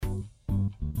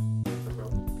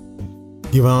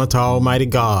Give honor to Almighty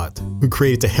God, who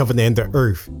created the heaven and the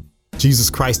earth. Jesus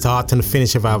Christ, the author and the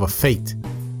finisher of our faith.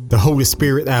 The Holy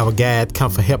Spirit, our guide,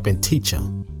 comfort, help, and teacher.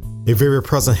 A very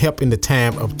present help in the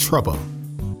time of trouble.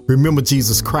 Remember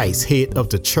Jesus Christ, head of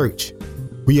the church.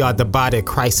 We are the body of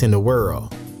Christ in the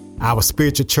world. Our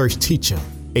spiritual church teacher,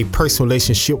 a personal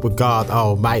relationship with God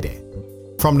Almighty.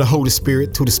 From the Holy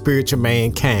Spirit to the spiritual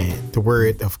mankind, the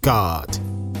Word of God.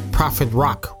 Prophet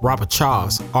Rock, Robert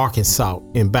Charles, Arkansas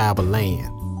in Bible land.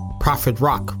 Prophet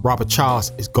Rock, Robert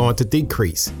Charles is going to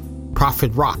decrease.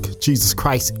 Prophet Rock, Jesus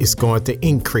Christ is going to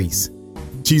increase.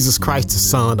 Jesus Christ, the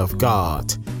Son of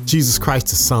God. Jesus Christ,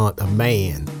 the Son of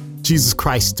Man. Jesus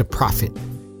Christ, the prophet.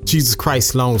 Jesus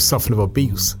Christ, long suffering of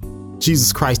abuse.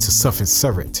 Jesus Christ, the suffering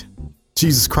servant.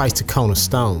 Jesus Christ, the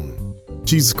cornerstone.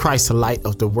 Jesus Christ, the light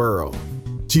of the world.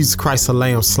 Jesus Christ, the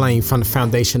Lamb slain from the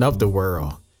foundation of the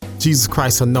world. Jesus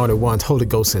Christ, anointed one, Holy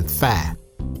Ghost and fire.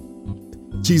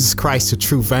 Jesus Christ, the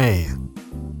true vine.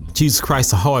 Jesus Christ,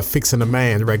 the hard fixing a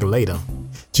man regulator.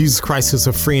 Jesus Christ is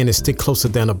a friend and stick closer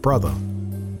than a brother.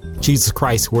 Jesus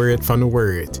Christ, word from the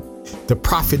word. The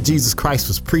prophet Jesus Christ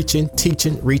was preaching,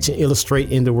 teaching, reaching,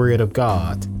 illustrating the word of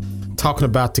God, talking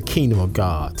about the kingdom of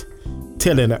God,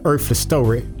 telling an earthly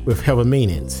story with heaven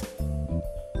meanings.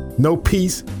 No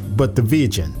peace but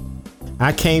division.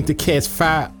 I came to cast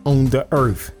fire on the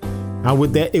earth, and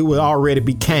with that it will already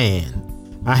be canned.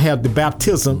 I have the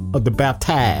baptism of the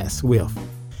baptized with,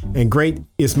 and great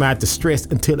is my distress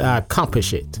until I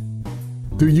accomplish it.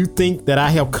 Do you think that I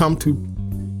have come to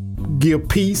give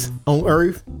peace on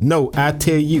earth? No, I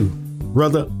tell you,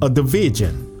 rather a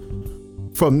division.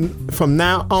 From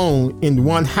now on, in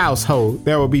one household,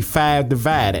 there will be 5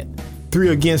 divided, 3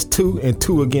 against 2 and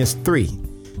 2 against 3.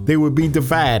 They will be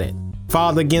divided,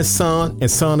 father against son and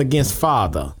son against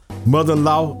father,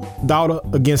 mother-in-law, daughter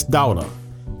against daughter,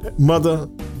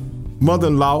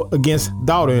 mother-in-law against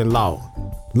daughter-in-law,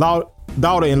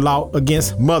 daughter-in-law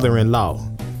against mother-in-law.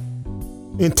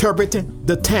 Interpreting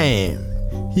the time,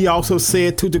 he also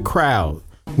said to the crowd,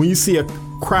 when you see a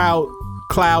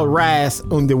cloud rise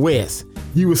on the west,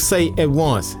 you will say at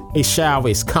once, a shower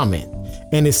is coming,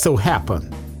 and it so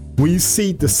happened. When you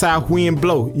see the south wind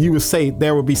blow, you will say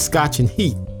there will be scorching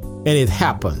heat, and it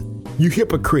happened. You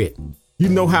hypocrite, you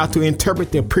know how to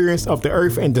interpret the appearance of the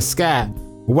earth and the sky.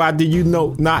 Why do you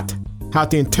know not how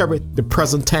to interpret the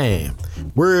present time?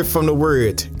 Word from the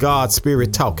word, God's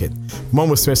Spirit talking.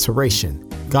 Moments of inspiration,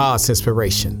 God's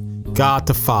inspiration. God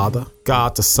the Father,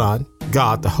 God the Son,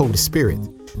 God the Holy Spirit.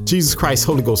 Jesus Christ,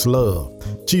 Holy Ghost love.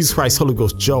 Jesus Christ, Holy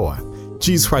Ghost joy.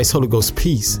 Jesus Christ, Holy Ghost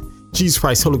peace. Jesus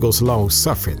Christ, Holy Ghost long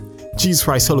suffering. Jesus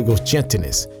Christ, Holy Ghost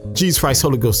gentleness. Jesus Christ,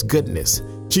 Holy Ghost goodness.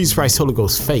 Jesus Christ, Holy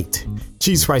Ghost faith.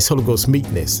 Jesus Christ, Holy Ghost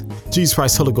meekness. Jesus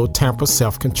Christ, Holy Ghost temper,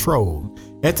 self-control.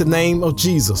 At the name of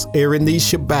Jesus, every knee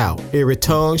shall bow, every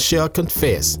tongue shall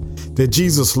confess that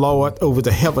Jesus Lord over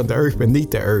the heaven, the earth,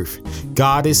 beneath the earth.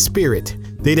 God is spirit.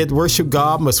 They that worship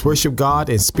God must worship God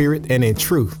in spirit and in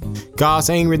truth. God's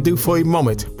aim will do for a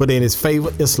moment, but in his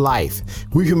favor is life.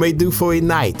 Weeping may do for a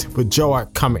night, but joy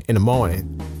coming in the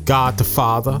morning. God the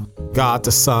Father, God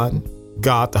the Son,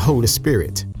 God the Holy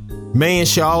Spirit. Man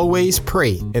shall always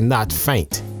pray and not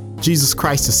faint. Jesus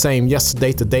Christ the same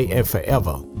yesterday, today, and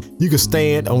forever. You can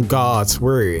stand on God's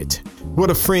word. What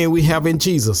a friend we have in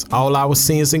Jesus, all our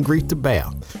sins and grief to bear.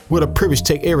 What a privilege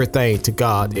to take everything to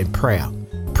God in prayer.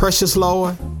 Precious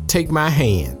Lord, take my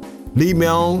hand. Lead me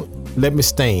on, let me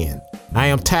stand. I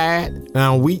am tired, and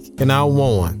I'm weak, and I'm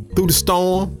worn. Through the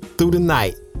storm, through the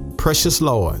night. Precious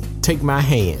Lord, take my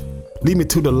hand. Lead me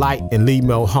to the light and lead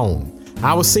me home.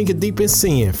 I was sinking deep in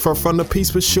sin, far from the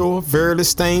peaceful shore, verily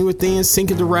staying within,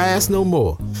 sinking to rise no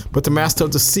more. But the master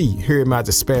of the sea heard my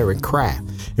despairing cry,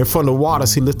 and from the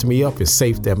waters he lifted me up and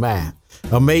saved them I.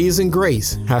 Amazing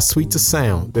grace, how sweet the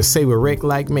sound that saved a wreck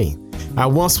like me. I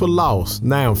once was lost,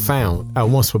 now I'm found. I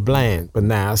once was blind, but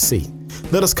now I see.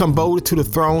 Let us come boldly to the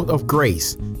throne of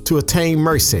grace, to attain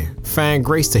mercy, find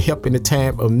grace to help in the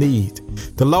time of need.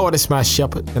 The Lord is my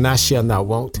shepherd, and I shall not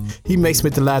want. He makes me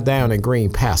to lie down in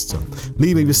green pasture.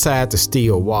 Lead me beside the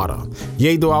still water.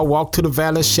 Yea, though I walk to the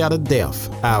valley of shadow of death,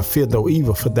 I'll fear no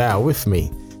evil, for thou art with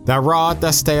me. Thy rod,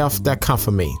 thy staff, thou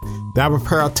comfort me. Thou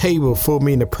prepare a table for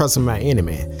me in the presence of my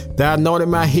enemy. Thou anointed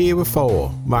my head with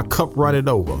oil, my cup runneth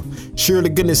over. Surely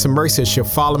goodness and mercy shall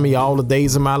follow me all the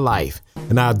days of my life,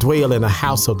 and I'll dwell in the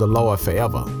house of the Lord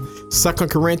forever. 2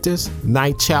 Corinthians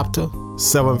 9th chapter,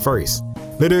 7th verse.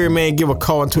 Let every man give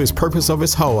according to his purpose of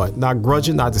his heart, not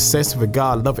grudging, not dissensing, for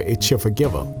God loveth a cheerful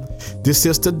giver. This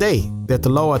is the day that the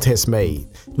Lord has made.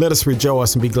 Let us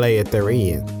rejoice and be glad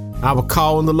therein. I will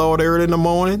call on the Lord early in the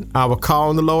morning. I will call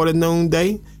on the Lord at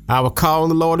noonday. I will call on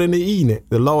the Lord in the evening.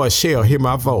 The Lord shall hear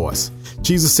my voice.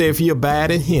 Jesus said, if you abide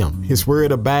in him, his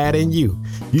word abide in you.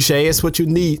 You shall ask what you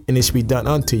need, and it shall be done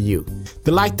unto you.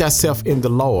 Delight thyself in the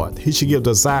Lord. He shall give the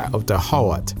desire of the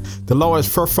heart. The Lord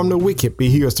is far from the wicked, but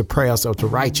hears the prayers of the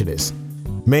righteous.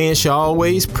 Man shall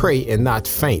always pray and not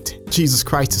faint. Jesus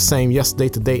Christ the same yesterday,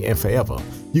 today, and forever.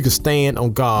 You can stand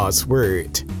on God's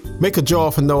word. Make a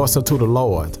joyful noise unto the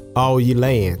Lord, all ye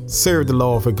land. Serve the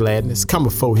Lord with gladness. Come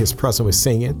before his presence with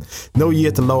singing. Know ye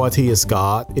that the Lord, he is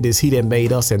God. It is he that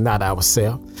made us and not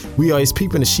ourselves. We are his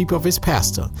people and the sheep of his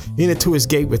pasture. Enter to his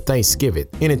gate with thanksgiving.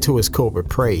 Enter to his court with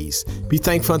praise. Be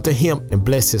thankful unto him and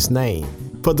bless his name.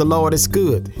 For the Lord is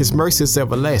good. His mercy is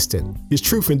everlasting. His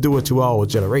truth endureth to all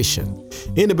generation.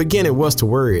 In the beginning was the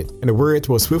Word, and the Word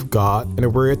was with God, and the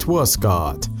Word was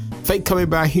God. Faith coming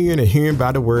by hearing, and hearing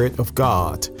by the word of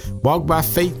God. Walk by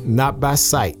faith, not by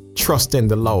sight. Trust in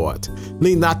the Lord.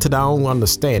 Lean not to thy own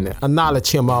understanding. Acknowledge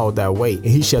him all thy way, and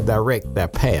he shall direct thy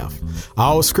path.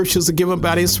 All scriptures are given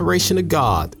by the inspiration of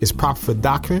God. It's proper for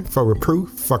doctrine, for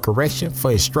reproof, for correction,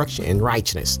 for instruction in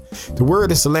righteousness. The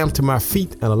word is a lamp to my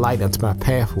feet and a light unto my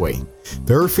pathway.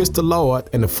 The earth is the Lord,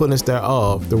 and the fullness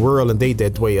thereof, the world and they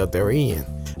that dwell therein.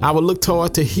 I will look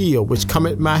toward the hill which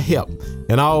cometh my help,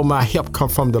 and all my help come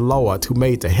from the Lord who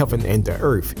made the heaven and the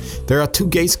earth. There are two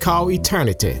gates called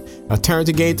eternity, a turn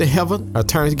to gain to heaven, a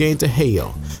turn to gain to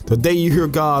hell. The day you hear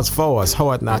God's voice,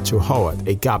 harden not your heart.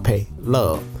 Agape,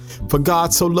 love. For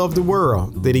God so loved the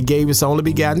world that he gave his only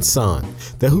begotten Son,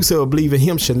 that whosoever believe in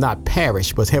him should not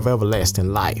perish but have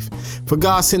everlasting life. For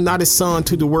God sent not his Son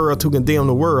to the world to condemn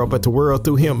the world, but the world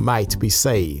through him might be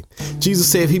saved. Jesus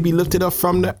said, if he be lifted up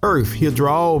from the earth, he'll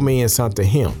draw all men unto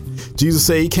him. Jesus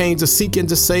said he came to seek and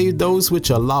to save those which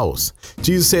are lost.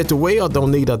 Jesus said the well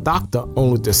don't need a doctor,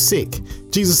 only the sick.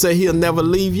 Jesus said he'll never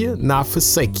leave you, not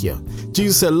forsake you.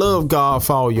 Jesus said love God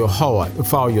for all your heart,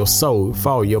 for all your soul, for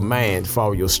all your mind, for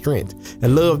all your strength,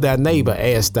 and love thy neighbor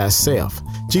as thyself.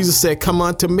 Jesus said, come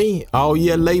unto me, all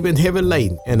ye labor and heavy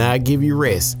laden, and I'll give you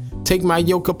rest. Take my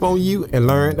yoke upon you and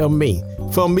learn of me.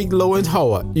 For meek, low, and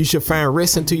hard, you shall find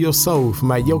rest unto your soul. For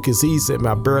my yoke is easy and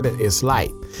my burden is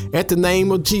light. At the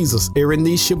name of Jesus, every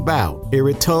knee shall bow,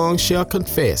 every tongue shall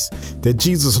confess that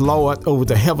Jesus is Lord over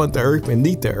the heaven, the earth, and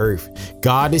beneath the earth.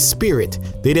 God is spirit.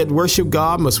 They that worship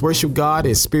God must worship God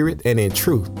in spirit and in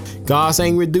truth. God's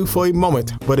anger do for a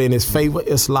moment, but in his favor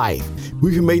is life.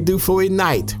 Weeping may do for a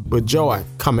night, but joy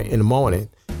coming in the morning.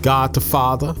 God the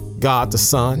Father, God the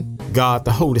Son, God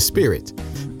the Holy Spirit.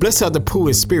 Blessed are the poor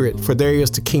in spirit, for there is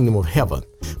the kingdom of heaven.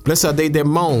 Blessed are they that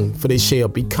mourn, for they shall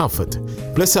be comforted.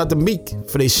 Blessed are the meek,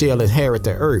 for they shall inherit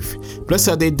the earth. Blessed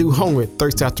are they do hunger,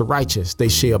 thirst after righteousness, they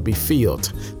shall be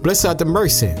filled. Blessed are the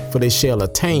mercy, for they shall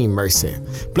attain mercy.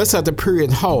 Blessed are the pure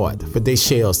in heart, for they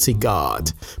shall see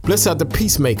God. Blessed are the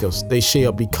peacemakers, they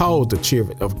shall be called the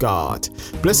children of God.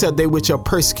 Blessed are they which are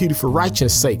persecuted for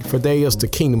righteousness' sake, for there is the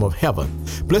kingdom of heaven.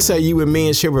 Blessed are you when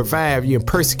men shall revive you and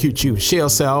persecute you, shall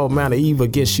say all manner of evil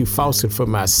against you falsely for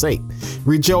my sake.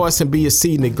 Rejoice and be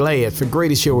exceedingly glad, for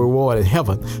great is your reward in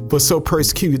heaven. For so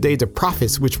persecuted they the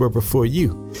prophets which were before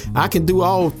you. I can do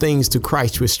all things through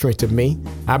Christ which strengthened me.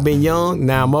 I've been young,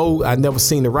 now I'm old. I've never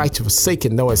seen the righteous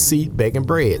forsaken, nor a seed begging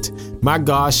bread. My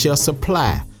God shall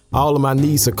supply all of my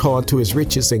needs according to his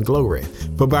riches and glory.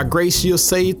 For by grace you're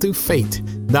saved through faith,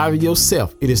 not of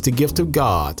yourself. It is the gift of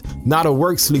God, not of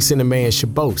works, lest any man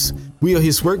should boast. We are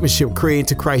his workmanship, created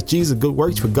to Christ Jesus, good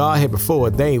works which God had before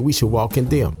ordained we should walk in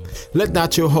them. Let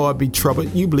not your heart be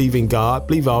troubled. You believe in God,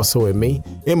 believe also in me.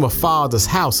 In my Father's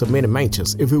house are many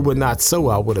mansions. If it were not so,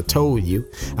 I would have told you.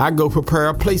 I go prepare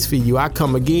a place for you. I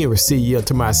come again, receive you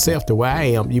unto myself. The way I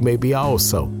am, you may be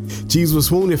also. Jesus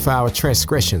was wounded for our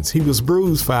transgressions. He was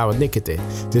bruised for our iniquity.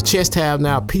 The chastisement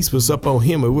of our peace was up on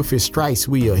him, and with his stripes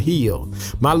we are healed.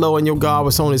 My Lord and your God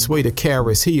was on his way to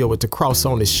carry his heel with the cross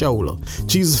on his shoulder.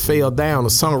 Jesus fell down, the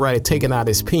songwriter taking out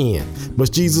his pen.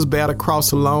 Must Jesus bear the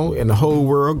cross alone and the whole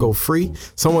world go free?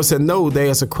 Someone said, no,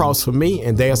 there's a cross for me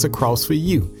and there's a cross for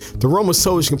you. The Roman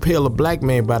soldiers compelled a black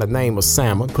man by the name of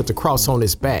Simon, put the cross on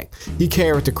his back. He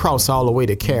carried the cross all the way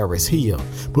to Calvary's heel.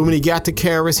 But when he got to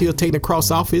Calvary's heel, take the cross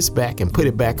off his back and put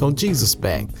it back on Jesus'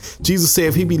 back. Jesus said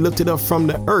if he be lifted up from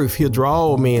the earth, he'll draw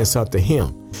all men unto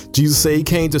him. Jesus said he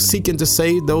came to seek and to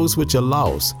save those which are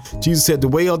lost. Jesus said the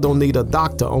well don't need a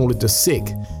doctor, only the sick.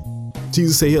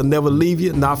 Jesus said he'll never leave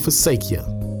you, not forsake you.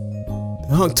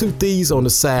 There hung two thieves on the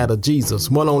side of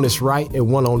Jesus, one on his right and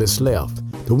one on his left.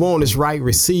 The one on his right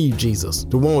received Jesus.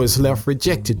 The one on his left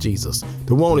rejected Jesus.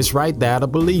 The one on his right died a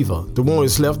believer. The one on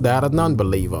his left died a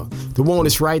non-believer. The one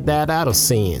that's right died out of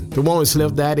sin. The one that's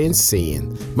left died in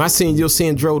sin. My sin, your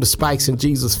sin drove the spikes in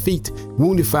Jesus' feet,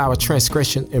 wounded for our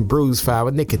transgression and bruised for our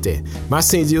iniquity. My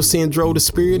sins, your sin drove the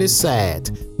spirit inside,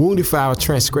 wounded for our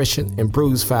transgression and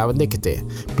bruised for our iniquity.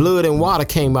 Blood and water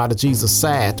came out of Jesus'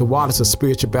 side. The water's a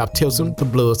spiritual baptism, the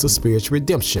blood's a spiritual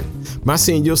redemption. My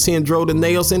sin, your sin drove the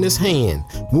nails in his hand,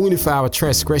 wounded for our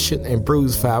transgression and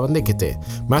bruised for our iniquity.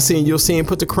 My sin, your sin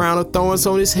put the crown of thorns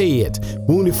on his head,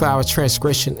 wounded for our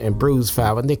transgression and bruised for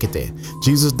our iniquity.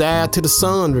 Jesus died till the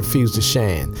sun refused to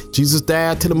shine. Jesus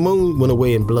died till the moon went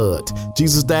away in blood.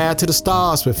 Jesus died till the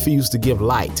stars refused to give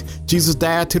light. Jesus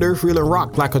died till the earth really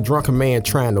rocked like a drunken man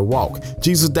trying to walk.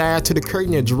 Jesus died till the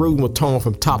curtain of Jerusalem was torn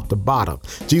from top to bottom.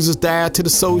 Jesus died till the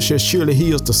soul shall surely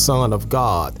he is the Son of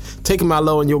God. Taking my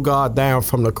Lord and your God down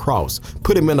from the cross,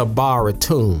 put him in a borrowed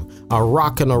tomb, a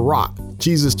rock and a rock.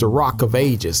 Jesus, the rock of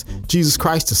ages. Jesus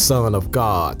Christ, the Son of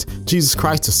God. Jesus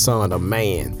Christ, the Son of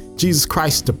man. Jesus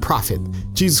Christ, the prophet.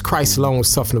 Jesus Christ, long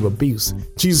suffering of abuse.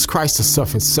 Jesus Christ, the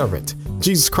suffering servant.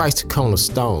 Jesus Christ, the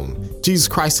cornerstone. Jesus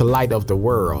Christ, the light of the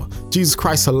world. Jesus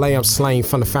Christ, the lamb slain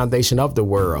from the foundation of the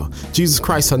world. Jesus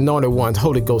Christ, anointed one,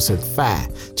 Holy Ghost and fire.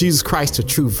 Jesus Christ, the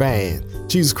true vine.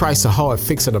 Jesus Christ, the hard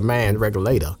fixer, the mind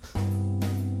regulator.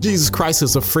 Jesus Christ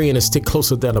is a friend and stick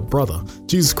closer than a brother.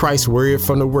 Jesus Christ, word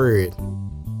from the word.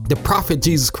 The prophet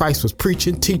Jesus Christ was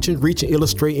preaching, teaching, reaching,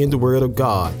 illustrating the word of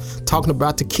God, talking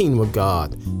about the kingdom of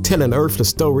God, telling earth the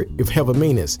story of heaven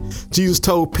meanings. Jesus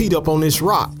told Peter, up on this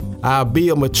rock, I'll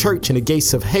build my church and the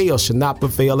gates of hell shall not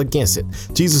prevail against it.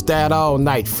 Jesus died all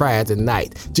night Friday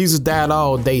night. Jesus died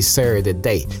all day Saturday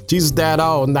day. Jesus died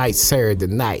all night Saturday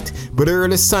night. But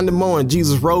early Sunday morning,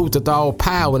 Jesus rose with all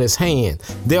power in his hand.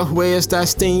 Death, where's thy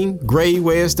sting? Grave,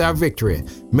 where's thy victory?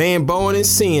 Man born in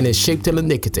sin and shaped in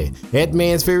iniquity. That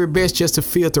man's very best just to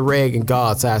filter rag in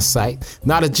God's eyesight.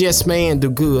 Not a just man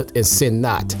do good and sin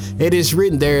not. It is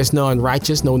written, there is none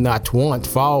righteous, no not one.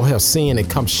 For all have sinned and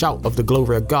come short of the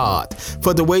glory of God.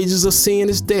 For the wages of sin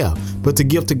is death, but the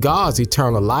gift of God is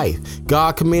eternal life.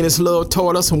 God commended his love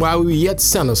toward us, and while we were yet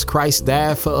sinners, Christ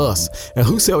died for us. And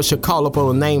whosoever shall call upon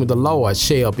the name of the Lord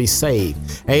shall be saved.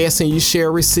 Asking you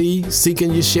shall receive,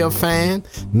 seeking you shall find,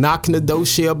 knocking the door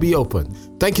shall be open.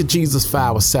 Thank you, Jesus, for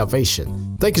our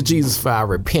salvation. Thank you, Jesus, for our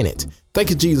repentance.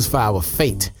 Thank you, Jesus, for our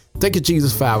faith. Thank you,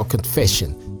 Jesus, for our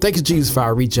confession. Thank you, Jesus, for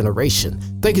our regeneration.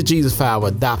 Thank you, Jesus, for our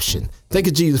adoption. Thank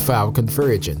you, Jesus, for our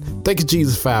conversion. Thank you,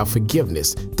 Jesus, for our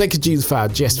forgiveness. Thank you, Jesus, for our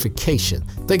justification.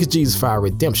 Thank you, Jesus, for our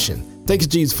redemption. Thank you,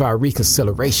 Jesus, for our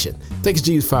reconciliation. Thank you,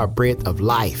 Jesus, for our bread of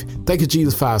life. Thank you,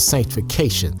 Jesus, for our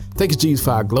sanctification. Thank you, Jesus,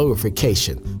 for our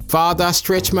glorification. Father, I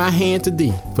stretch my hand to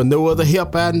thee, for no other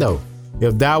help I know.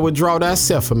 If thou withdraw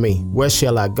thyself from me, where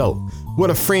shall I go?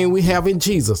 What a friend we have in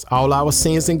Jesus, all our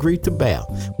sins and grief to bear.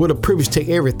 What a privilege to take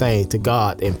everything to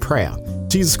God in prayer.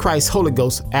 Jesus Christ, Holy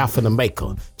Ghost, Alpha and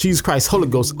Omega. Jesus Christ, Holy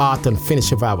Ghost, author and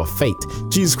finisher of our faith.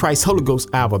 Jesus Christ, Holy Ghost,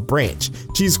 our branch.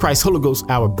 Jesus Christ, Holy Ghost,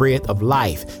 our bread of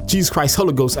life. Jesus Christ,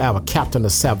 Holy Ghost, our captain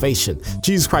of salvation.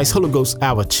 Jesus Christ, Holy Ghost,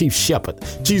 our chief shepherd.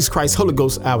 Jesus Christ, Holy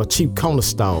Ghost, our chief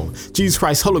cornerstone. Jesus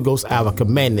Christ, Holy Ghost, our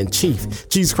commander in chief.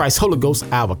 Jesus Christ, Holy Ghost,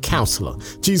 our counselor.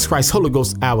 Jesus Christ, Holy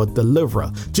Ghost, our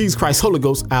deliverer. Jesus Christ, Holy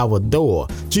Ghost, our door.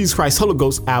 Jesus Christ, Holy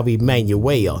Ghost, our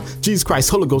Emmanuel. Jesus Christ,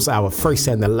 Holy Ghost, our first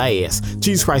and the last.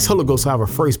 Jesus Christ, Holy Ghost, our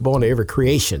firstborn of every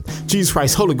creation. Jesus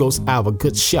Christ, Holy Ghost, our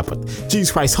good shepherd.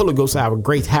 Jesus Christ, Holy Ghost, our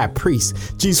great high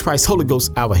priest. Jesus Christ, Holy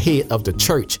Ghost, our head of the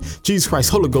church. Jesus Christ,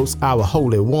 Holy Ghost, our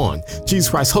Holy One. Jesus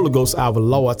Christ, Holy Ghost, our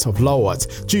Lords of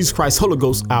Lords. Jesus Christ, Holy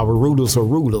Ghost, our rulers of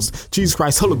rulers. Jesus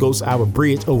Christ, Holy Ghost, our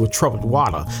bridge over troubled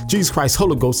water. Jesus Christ,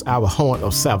 Holy Ghost, our horn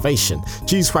of salvation.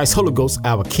 Jesus Christ, Holy Ghost,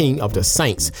 our King of the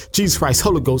saints. Jesus Christ,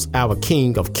 Holy Ghost, our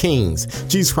King of kings.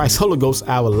 Jesus Christ, Holy Ghost,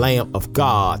 our Lamb of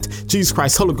God. Jesus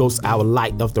Christ, Holy Ghost, our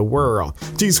light of the world.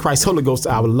 Jesus Christ, Holy Ghost,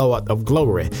 our Lord of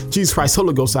glory. Jesus Christ,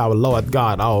 Holy Ghost, our Lord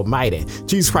God Almighty.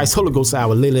 Jesus Christ, Holy Ghost,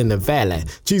 our lily in the valley.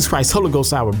 Jesus Christ, Holy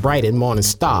Ghost, our bright and morning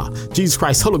star. Jesus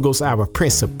Christ, Holy Ghost, our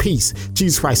Prince of Peace.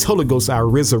 Jesus Christ, Holy Ghost, our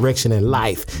resurrection and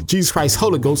life. Jesus Christ,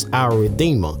 Holy Ghost, our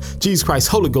Redeemer. Jesus Christ,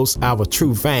 Holy Ghost, our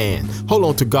true vine. Hold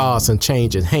on to God's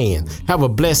unchanging hand. Have a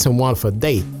blessed and wonderful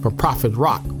day. From Prophet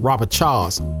Rock, Robert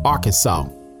Charles, Arkansas.